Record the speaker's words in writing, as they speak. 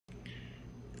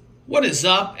What is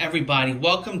up, everybody?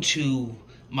 Welcome to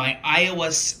my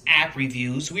iOS app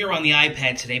reviews. We are on the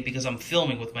iPad today because I'm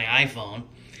filming with my iPhone.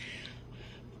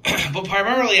 But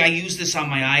primarily I use this on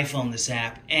my iPhone, this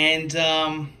app. And,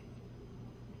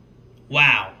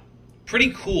 wow.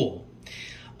 Pretty cool.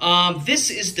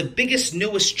 This is the biggest,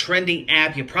 newest trending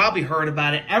app. You probably heard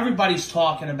about it. Everybody's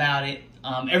talking about it.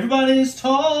 Everybody's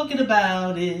talking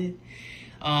about it.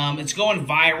 It's going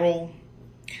viral.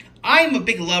 I'm a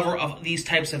big lover of these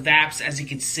types of apps, as you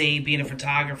can see, being a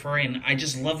photographer, and I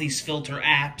just love these filter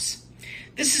apps.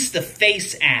 This is the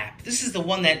FaceApp. This is the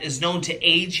one that is known to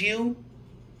age you.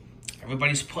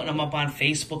 Everybody's putting them up on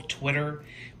Facebook, Twitter.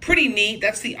 Pretty neat.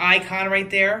 That's the icon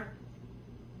right there.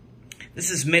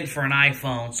 This is meant for an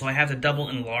iPhone, so I have to double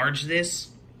enlarge this.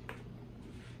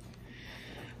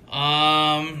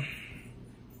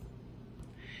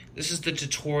 This is the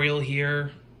tutorial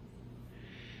here.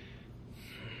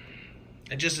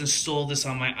 I just installed this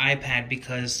on my iPad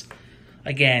because,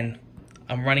 again,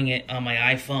 I'm running it on my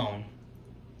iPhone.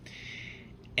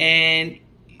 And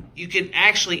you can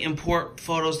actually import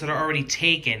photos that are already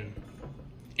taken.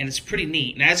 And it's pretty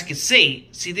neat. And as you can see,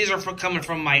 these are coming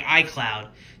from my iCloud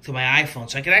to my iPhone.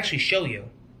 So I can actually show you.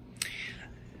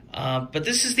 But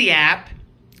this is the app.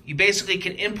 You basically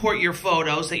can import your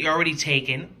photos that you're already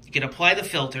taken. You can apply the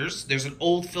filters. There's an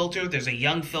old filter, there's a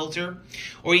young filter,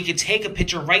 or you can take a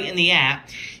picture right in the app.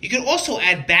 You can also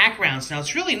add backgrounds. Now,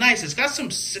 it's really nice. It's got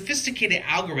some sophisticated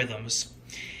algorithms.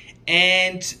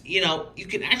 And, you know, you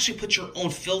can actually put your own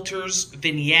filters,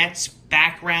 vignettes,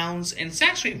 backgrounds, and it's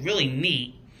actually really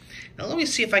neat. Now, let me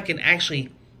see if I can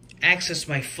actually access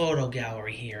my photo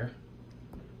gallery here,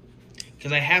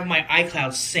 because I have my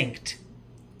iCloud synced.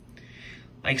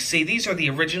 Like, see, these are the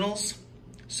originals.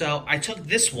 So I took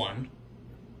this one,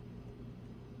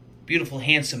 beautiful,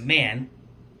 handsome man,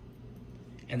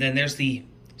 and then there's the,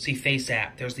 see,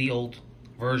 FaceApp. There's the old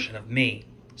version of me,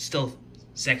 still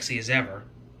sexy as ever.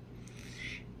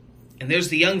 And there's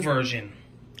the young version.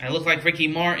 I look like Ricky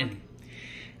Martin.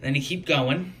 And then you keep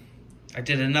going. I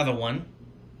did another one.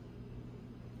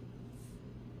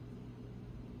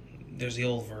 There's the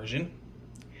old version.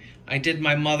 I did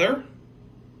my mother.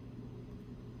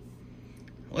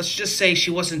 Let's just say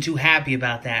she wasn't too happy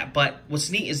about that. But what's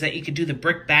neat is that you could do the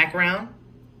brick background.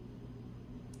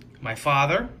 My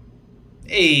father.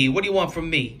 Hey, what do you want from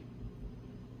me?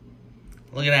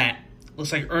 Look at that.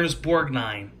 Looks like Ernest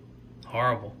Borgnine.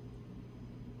 Horrible.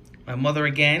 My mother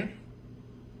again.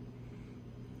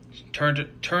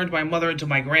 Turned my mother into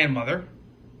my grandmother.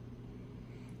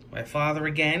 My father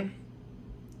again.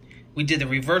 We did the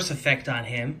reverse effect on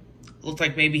him. Looked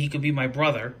like maybe he could be my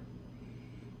brother.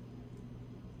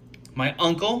 My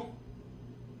uncle,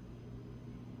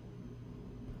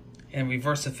 and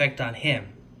reverse effect on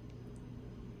him,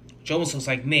 which almost looks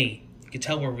like me. You can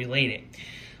tell we're related.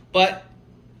 But,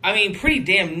 I mean, pretty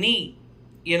damn neat,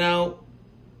 you know.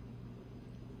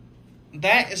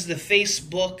 That is the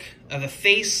Facebook, the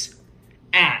Face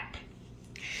app.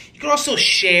 You can also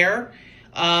share.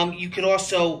 You could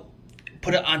also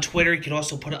put it on Twitter. You could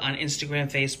also put it on Instagram,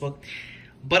 Facebook.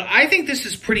 But I think this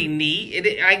is pretty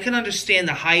neat. I can understand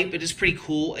the hype. It is pretty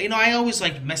cool. You know, I always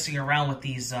like messing around with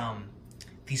these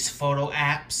photo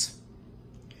apps.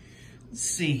 Let's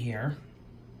see here.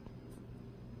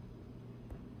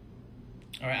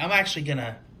 All right, I'm actually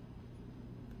gonna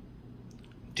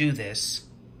do this.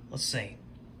 Let's see.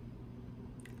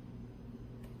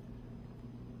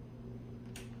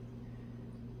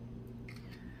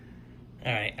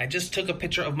 All right, I just took a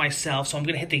picture of myself, so I'm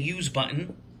gonna hit the use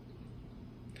button.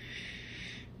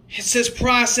 It says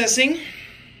processing,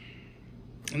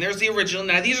 and there's the original.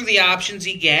 Now, these are the options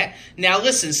you get. Now,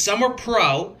 listen, some are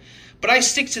pro, but I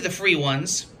stick to the free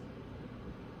ones.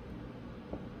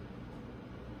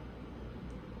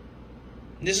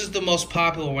 This is the most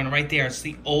popular one right there. It's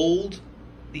the old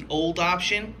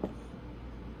option.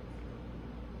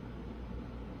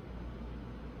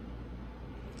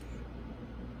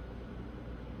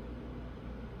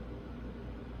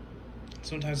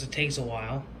 Sometimes it takes a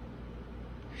while.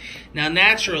 Now,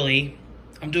 naturally,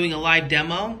 I'm doing a live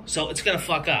demo, so it's going to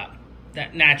fuck up.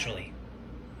 That naturally.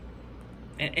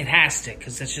 It has to,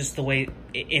 because that's just the way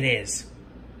it is.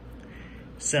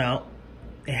 So,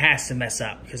 it has to mess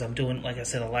up, because I'm doing, like I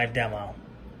said, a live demo.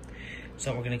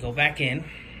 So, we're going to go back in.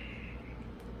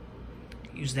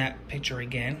 Use that picture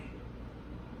again.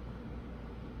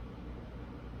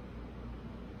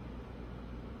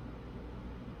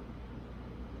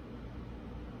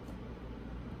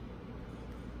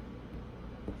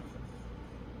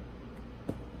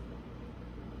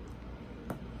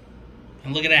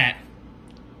 And look at that.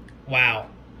 Wow.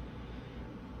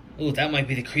 Ooh, that might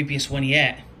be the creepiest one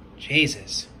yet.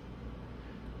 Jesus.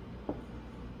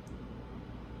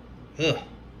 Ugh.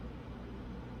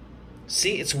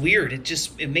 See, it's weird.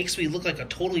 It makes me look like a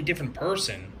totally different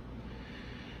person.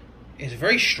 It's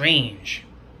very strange.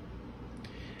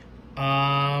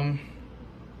 And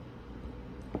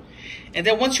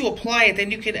then once you apply it,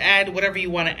 then you can add whatever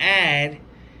you want to add.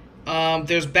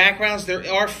 There's backgrounds.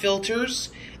 There are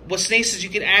filters. What's nice is you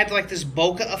can add like this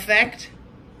bokeh effect.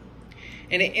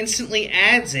 And it instantly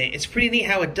adds it. It's pretty neat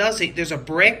how it does it. There's a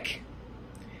brick.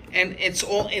 And it's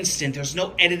all instant. There's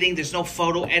no editing. There's no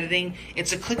photo editing.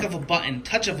 It's a click of a button.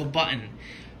 Touch of a button.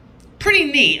 Pretty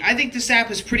neat. I think this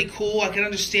app is pretty cool. I can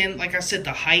understand, like I said,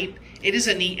 the hype. It is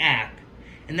a neat app.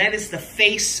 And that is the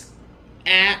FaceApp.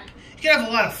 You can have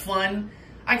a lot of fun.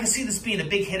 I can see this being a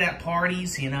big hit at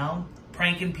parties, you know,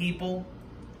 pranking people.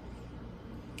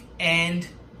 And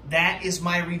that is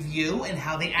my review and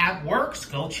how the app works.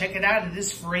 Go check it out. It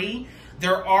is free.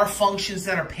 There are functions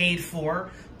that are paid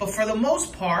for, but for the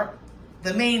most part,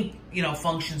 the main,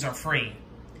 functions are free.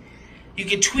 You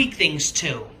can tweak things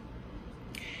too.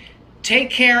 Take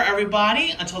care,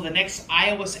 everybody. Until the next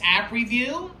iOS app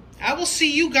review, I will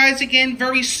see you guys again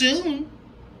very soon.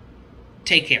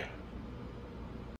 Take care.